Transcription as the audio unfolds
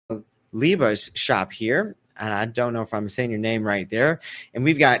Liba's shop here. And I don't know if I'm saying your name right there. And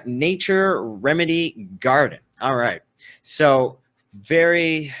we've got Nature Remedy Garden. All right. So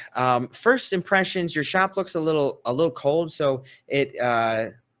very first impressions, your shop looks a little cold. So it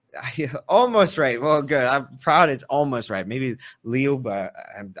almost right. Well, good. I'm proud it's almost right. Maybe Liba.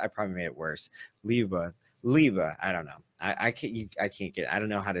 I probably made it worse. Liba. I don't know. I can't get. I don't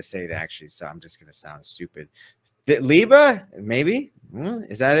know how to say it actually. So I'm just gonna sound stupid. Liba, maybe.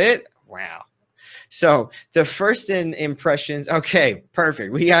 Is that it? Wow. So the first impressions. Okay,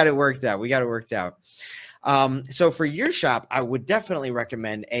 perfect. We got it worked out. So for your shop, I would definitely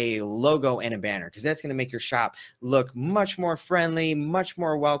recommend a logo and a banner because that's going to make your shop look much more friendly, much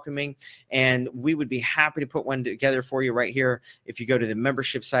more welcoming. And we would be happy to put one together for you right here. If you go to the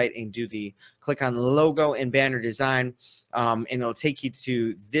membership site and click on logo and banner design, and it'll take you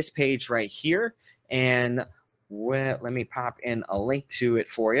to this page right here. And let me pop in a link to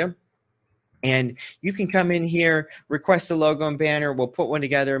it for you. And you can come in here, request a logo and banner. We'll put one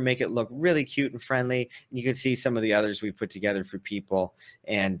together, make it look really cute and friendly. And you can see some of the others we put together for people,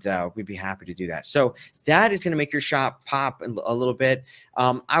 and we'd be happy to do that. So that is going to make your shop pop a little bit.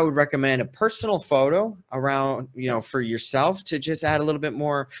 I would recommend a personal photo around, for yourself to just add a little bit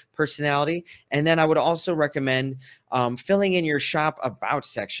more personality. And then I would also recommend filling in your shop about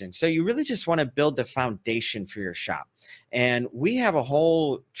section. So you really just want to build the foundation for your shop. And we have a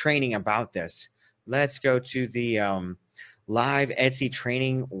whole training about this. Let's go to the live Etsy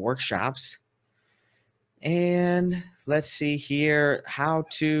training workshops. And let's see here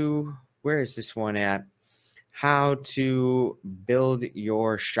where is this one at? How to build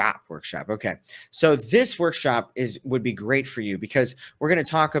your shop workshop. Okay. So this workshop would be great for you because we're going to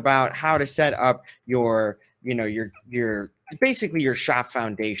talk about how to set up your basically your shop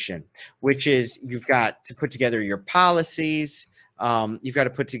foundation, which is you've got to put together your policies. You've got to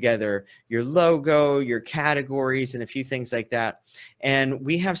put together your logo, your categories, and a few things like that. And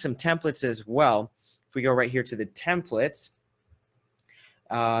we have some templates as well. If we go right here to the templates,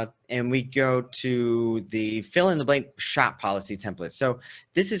 and we go to the fill in the blank shop policy template. So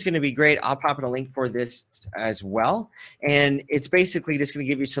this is going to be great. I'll pop in a link for this as well. And it's basically just going to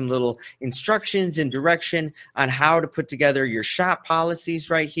give you some little instructions and direction on how to put together your shop policies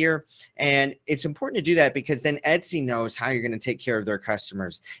right here. And it's important to do that because then Etsy knows how you're going to take care of their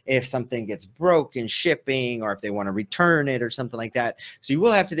customers if something gets broke in shipping or if they want to return it or something like that. So you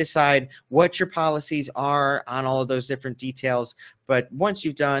will have to decide what your policies are on all of those different details. But once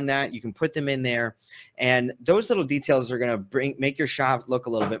you've done that, you can put them in there, and those little details are going to make your shop look a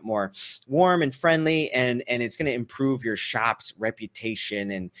little bit more warm and friendly, and it's going to improve your shop's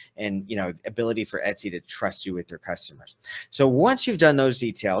reputation and ability for Etsy to trust you with their customers. So once you've done those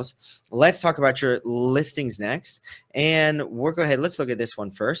details, let's talk about your listings next, and we'll go ahead. Let's look at this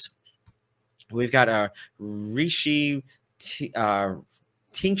one first. We've got a Reishi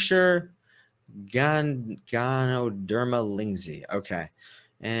tincture Ganoderma lingzi. Okay.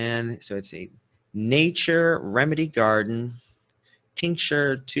 And so it's a Nature Remedy Garden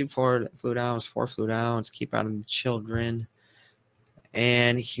tincture, 2 fluid ounce, 4 fluid ounce, keep out of the children.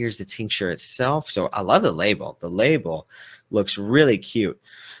 And here's the tincture itself. So I love the label. The label looks really cute.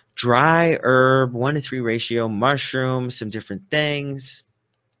 Dry herb, 1:3 ratio, mushrooms, some different things.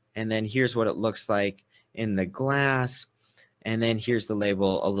 And then here's what it looks like in the glass. And then here's the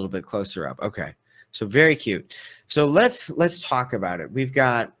label a little bit closer up. Okay, so very cute. So let's talk about it. We've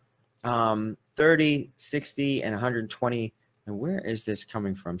got 30, 60, and 120. And where is this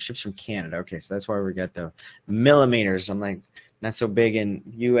coming from? Ships from Canada. Okay, so that's why we got the millimeters. I'm like, not so big in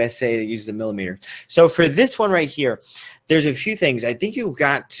USA that uses a millimeter. So for this one right here, there's a few things. I think you've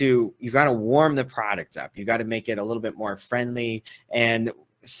got to warm the product up. You got to make it a little bit more friendly. And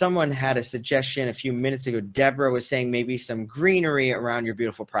someone had a suggestion a few minutes ago. Deborah was saying maybe some greenery around your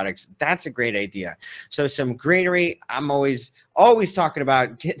beautiful products. That's a great idea. So some greenery. I'm always talking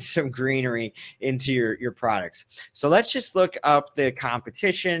about getting some greenery into your products. So let's just look up the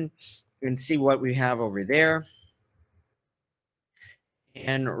competition and see what we have over there.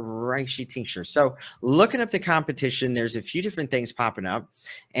 And Reishi tincture. So looking up the competition, there's a few different things popping up.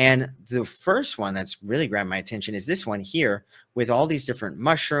 And the first one that's really grabbed my attention is this one here with all these different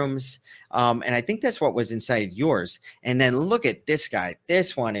mushrooms. And I think that's what was inside yours. And then look at this guy.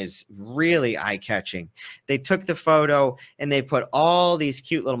 This one is really eye-catching. They took the photo and they put all these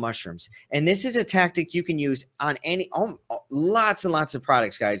cute little mushrooms. And this is a tactic you can use on lots and lots of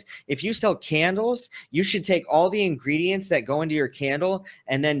products, guys. If you sell candles, you should take all the ingredients that go into your candle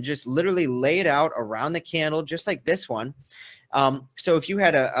and then just literally lay it out around the candle, just like this one. So if you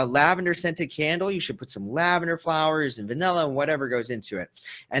had a lavender scented candle, you should put some lavender flowers and vanilla and whatever goes into it.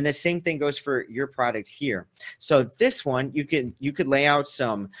 And the same thing goes for your product here. So this one, you could lay out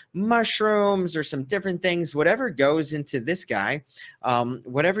some mushrooms or some different things, whatever goes into this guy,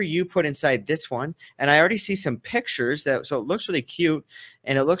 whatever you put inside this one. And I already see some pictures so it looks really cute.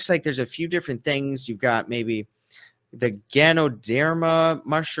 And it looks like there's a few different things. You've got maybe the Ganoderma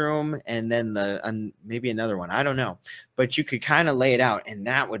mushroom and then maybe another one. I don't know. But you could kind of lay it out and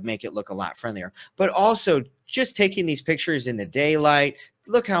that would make it look a lot friendlier. But also just taking these pictures in the daylight,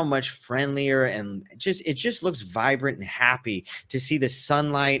 look how much friendlier and it just looks vibrant and happy to see the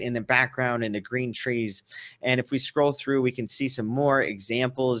sunlight in the background and the green trees. And if we scroll through, we can see some more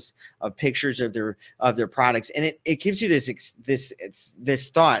examples of pictures of their products. And it gives you this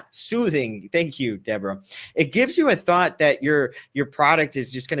thought, soothing. Thank you, Deborah. It gives you a thought that your product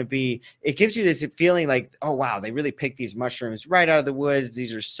is just going to be, it gives you this feeling like, oh, wow, they really picked these mushrooms right out of the woods.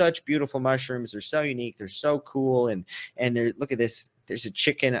 These are such beautiful mushrooms. They're so unique. They're so cool. And look at this. There's a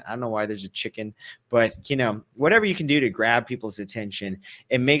chicken. I don't know why there's a chicken, but whatever you can do to grab people's attention,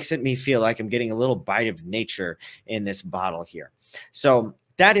 it makes me feel like I'm getting a little bite of nature in this bottle here. So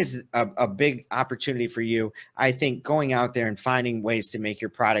that is a big opportunity for you. I think going out there and finding ways to make your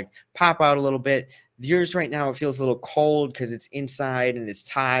product pop out a little bit. Yours right now, it feels a little cold because it's inside and it's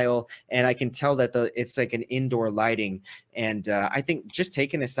tile. And I can tell that it's like an indoor lighting. And I think just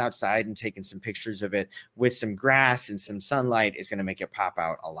taking this outside and taking some pictures of it with some grass and some sunlight is going to make it pop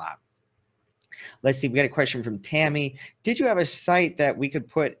out a lot. Let's see. We got a question from Tammy. Did you have a site that we could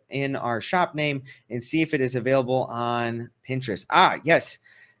put in our shop name and see if it is available on Pinterest? Yes,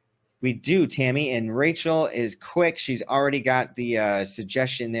 we do, Tammy. And Rachel is quick. She's already got the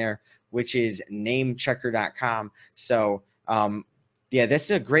suggestion there, which is namechecker.com. So, yeah, this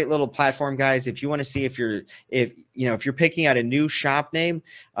is a great little platform, guys. If you want to see if you're picking out a new shop name,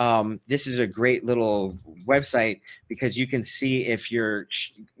 this is a great little website because you can see if your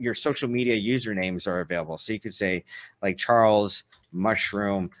social media usernames are available. So you could say like Charles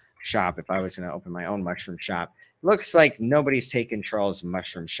Mushroom Shop. If I was going to open my own mushroom shop, looks like nobody's taken Charles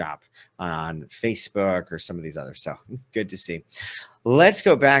Mushroom Shop on Facebook or some of these others. So good to see. Let's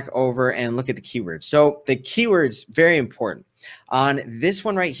go back over and look at the keywords. So the keywords, very important. On this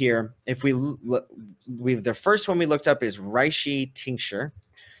one right here, if the first one we looked up is reishi tincture.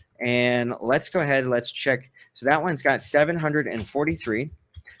 And let's go ahead and let's check. So that one's got 743.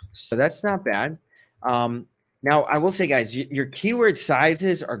 So that's not bad. Now, I will say, guys, your keyword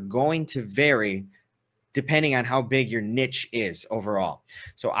sizes are going to vary depending on how big your niche is overall.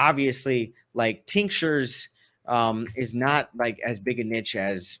 So obviously, like tinctures is not like as big a niche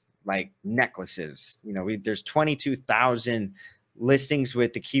as like necklaces. There's 22,000 listings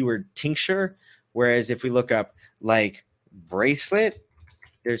with the keyword tincture, whereas if we look up like bracelet,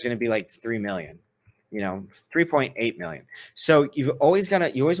 there's going to be like 3 million. 3.8 million. So you always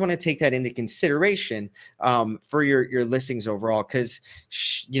want to take that into consideration for your listings overall, because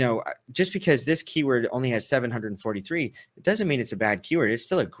just because this keyword only has 743, it doesn't mean it's a bad keyword. It's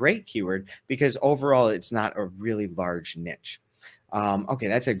still a great keyword because overall it's not a really large niche. Okay,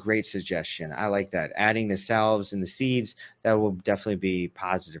 that's a great suggestion. I like that. Adding the salves and the seeds, that will definitely be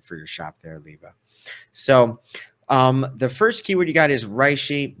positive for your shop there, Leva. So the first keyword you got is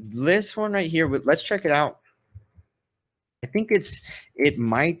reishi. This one right here, let's check it out. I think it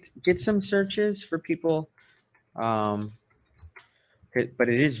might get some searches for people, but it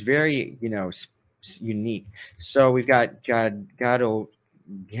is very, unique. So we've got Ganoderma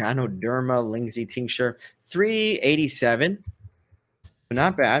Lingzi tincture, 387.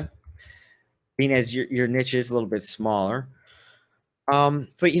 Not bad, being as your niche is a little bit smaller. But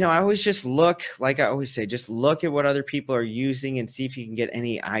I always just look, like I always say, just look at what other people are using and see if you can get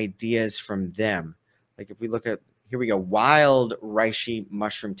any ideas from them. Like if we look at, here we go, wild reishi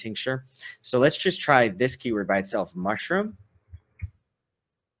mushroom tincture. So let's just try this keyword by itself, mushroom.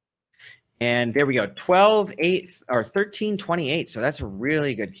 And there we go, 1328. So that's a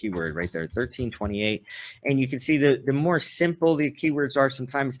really good keyword right there, 1328. And you can see the more simple the keywords are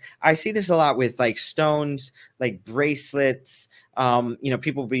sometimes. I see this a lot with like stones, like bracelets.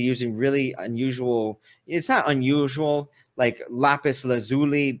 People will be using really unusual, it's not unusual, like lapis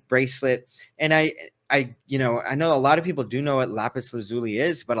lazuli bracelet. And I know a lot of people do know what lapis lazuli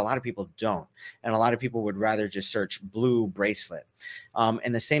is, but a lot of people don't. And a lot of people would rather just search blue bracelet.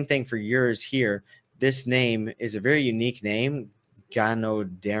 And the same thing for yours here. This name is a very unique name,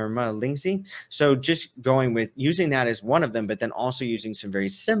 Ganoderma Lingzi. So just going with using that as one of them, but then also using some very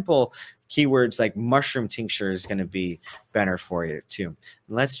simple keywords like mushroom tincture is going to be better for you too.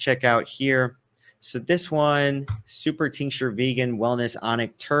 Let's check out here. So this one, super tincture, vegan, wellness,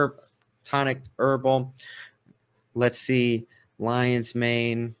 onic, terp, tonic, herbal. Let's see, lion's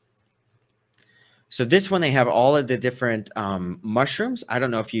mane. So this one, they have all of the different mushrooms. I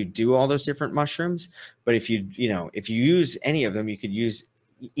don't know if you do all those different mushrooms, but if you use any of them, you could use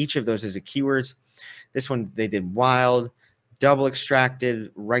each of those as a keywords. This one, they did wild, double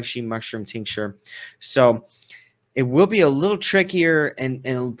extracted, reishi mushroom tincture. So it will be a little trickier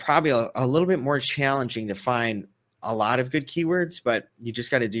and probably a little bit more challenging to find a lot of good keywords, but you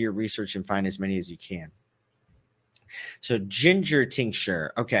just got to do your research and find as many as you can. So ginger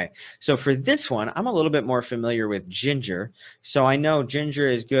tincture. Okay. So for this one, I'm a little bit more familiar with ginger. So I know ginger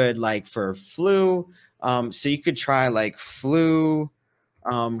is good like for flu. So you could try like flu.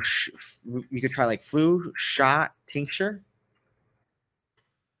 You could try like flu shot tincture.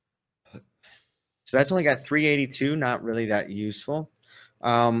 So that's only got 382, not really that useful.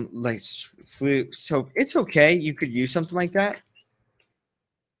 Like flu. So it's okay. You could use something like that.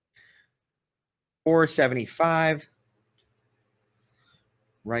 475.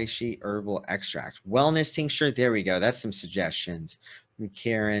 Reishi herbal extract. Wellness tincture. There we go. That's some suggestions from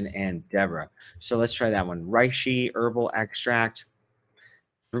Karen and Deborah. So let's try that one. Reishi herbal extract.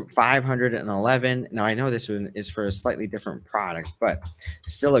 511. Now I know this one is for a slightly different product, but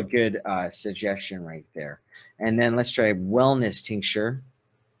still a good suggestion right there. And then let's try wellness tincture.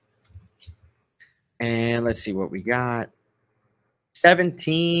 And let's see what we got.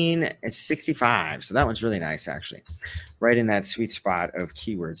 1765. So that one's really nice, actually. Right in that sweet spot of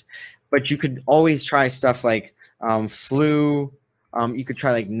keywords. But you could always try stuff like flu. You could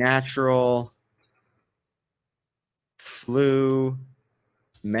try like natural, flu,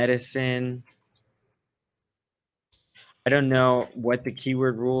 medicine. I don't know what the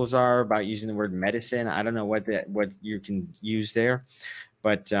keyword rules are about using the word medicine. I don't know what you can use there.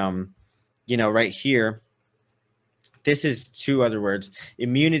 But, right here, this is two other words.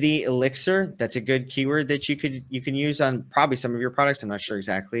 Immunity elixir. That's a good keyword that you can use on probably some of your products. I'm not sure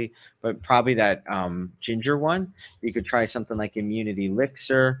exactly, but probably that ginger one. You could try something like immunity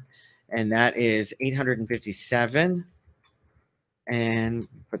elixir, and that is 857. And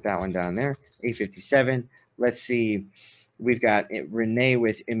put that one down there. 857. Let's see. We've got Renee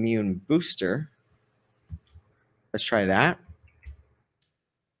with immune booster. Let's try that.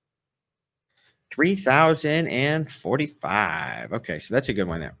 3,045. Okay, so that's a good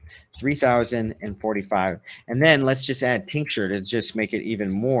one there. 3,045. And then let's just add tincture to just make it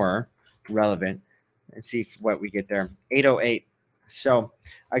even more relevant. Let's see what we get there. 808. So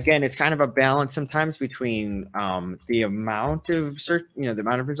again, it's kind of a balance sometimes between the amount of search, the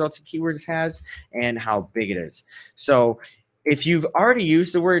amount of results a keyword has and how big it is. So if you've already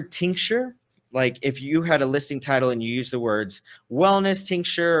used the word tincture, like if you had a listing title and you use the words wellness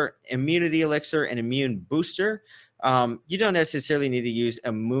tincture, immunity elixir, and immune booster, you don't necessarily need to use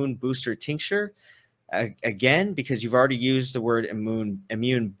immune booster tincture again, because you've already used the word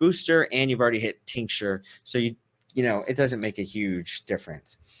immune booster and you've already hit tincture. So it doesn't make a huge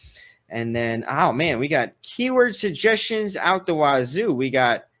difference. And then, oh man, we got keyword suggestions out the wazoo. We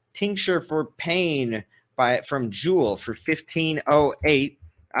got tincture for pain from Jewel for 1508.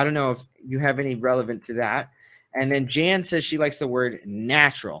 I don't know if you have any relevant to that. And then Jan says she likes the word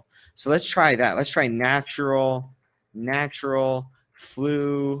natural. So let's try that. Let's try natural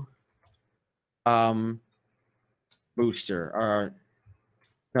flu booster. Or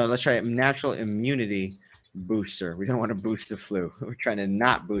no, let's try natural immunity booster. We don't want to boost the flu. We're trying to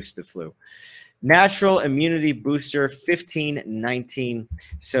not boost the flu. Natural immunity booster 1519.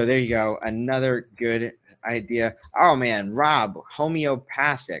 So there you go. Another good idea. Oh man, Rob,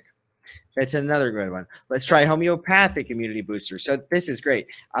 homeopathic. That's another good one. Let's try homeopathic immunity booster. So this is great.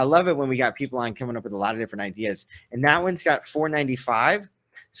 I love it when we got people on coming up with a lot of different ideas. And that one's got 495.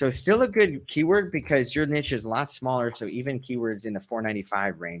 So still a good keyword because your niche is a lot smaller. So even keywords in the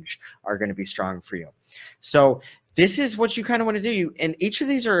 495 range are going to be strong for you. So this is what you kind of want to do. And each of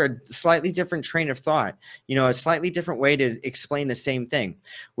these are a slightly different train of thought, a slightly different way to explain the same thing.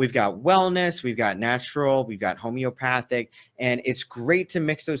 We've got wellness, we've got natural, we've got homeopathic, and it's great to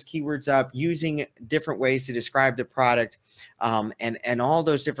mix those keywords up using different ways to describe the product. And all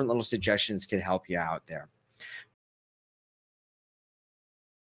those different little suggestions can help you out there.